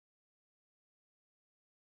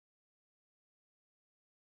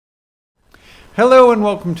Hello and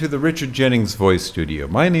welcome to the Richard Jennings Voice Studio.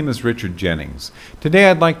 My name is Richard Jennings. Today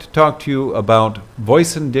I'd like to talk to you about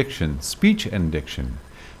voice and diction, speech and diction.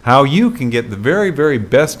 How you can get the very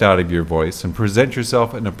best out of your voice and present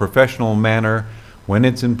yourself in a professional manner when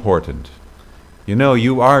it's important. You know,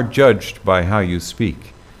 you are judged by how you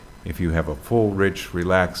speak. If you have a full, rich,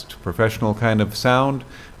 relaxed, professional kind of sound,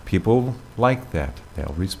 people like that.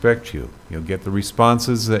 They'll respect you. You'll get the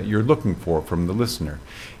responses that you're looking for from the listener.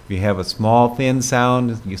 If you have a small, thin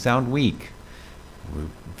sound, you sound weak.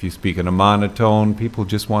 If you speak in a monotone, people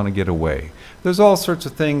just want to get away. There's all sorts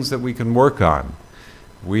of things that we can work on.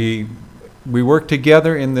 We work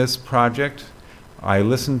together in this project. I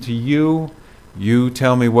listen to you. You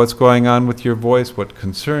tell me what's going on with your voice, what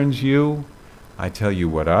concerns you. I tell you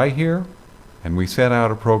what I hear, and we set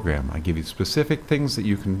out a program. I give you specific things that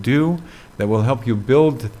you can do that will help you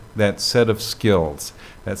build that set of skills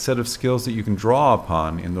that you can draw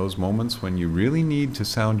upon in those moments when you really need to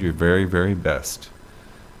sound your very best.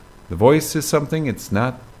 The voice is something, it's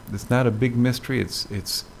not a big mystery,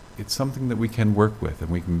 it's something that we can work with, and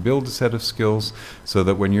we can build a set of skills so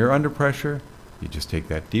that when you're under pressure, you just take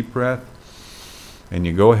that deep breath and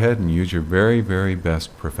you go ahead and use your very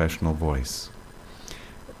best professional voice.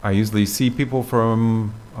 I usually see people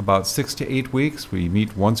from about 6 to 8 weeks. We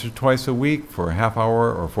meet once or twice a week for a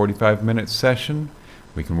half-hour or 45-minute session.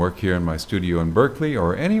 We can work here in my studio in Berkeley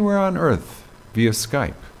or anywhere on earth via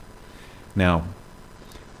Skype. Now,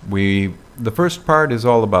 the first part is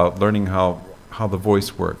all about learning how the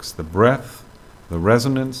voice works. The breath, the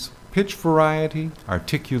resonance, pitch variety,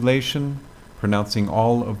 articulation, pronouncing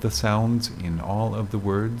all of the sounds in all of the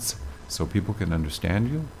words so people can understand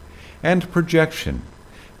you, and projection.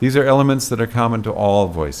 These are elements that are common to all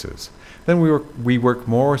voices. Then we work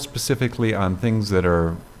more specifically on things that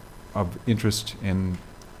are of interest in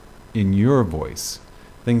your voice,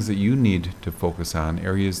 things that you need to focus on,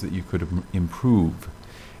 areas that you could improve.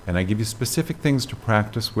 And I give you specific things to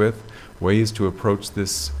practice with, ways to approach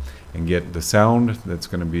this and get the sound that's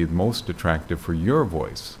going to be most attractive for your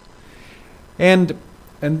voice. And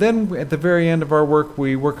then at the very end of our work,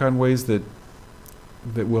 we work on ways that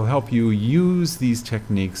will help you use these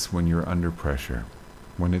techniques when you're under pressure,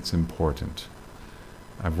 when it's important.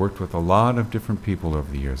 I've worked with a lot of different people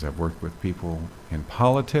over the years. I've worked with people in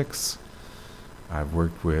politics. I've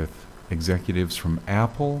worked with executives from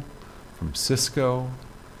Apple, from Cisco,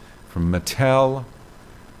 from Mattel,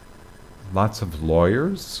 lots of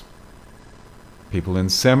lawyers, people in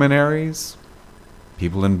seminaries,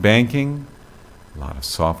 people in banking, a lot of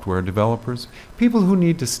software developers, people who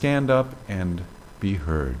need to stand up and be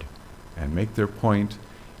heard and make their point,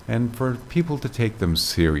 and for people to take them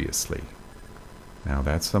seriously. Now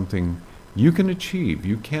that's something you can achieve.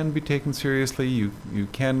 You can be taken seriously. You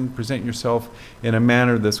can present yourself in a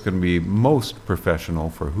manner that's going to be most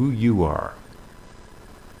professional for who you are.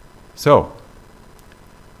 So,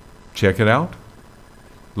 check it out.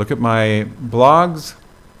 Look at my blogs.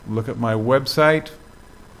 Look at my website.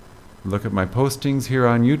 Look at my postings here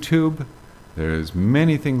on YouTube. There's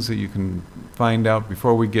many things that you can find out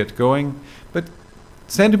before we get going, but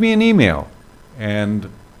send me an email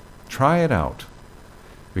and try it out.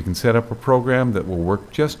 We can set up a program that will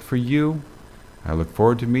work just for you. I look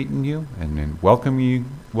forward to meeting you and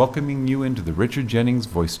welcoming you into the Richard Jennings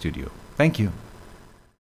Voice Studio. Thank you.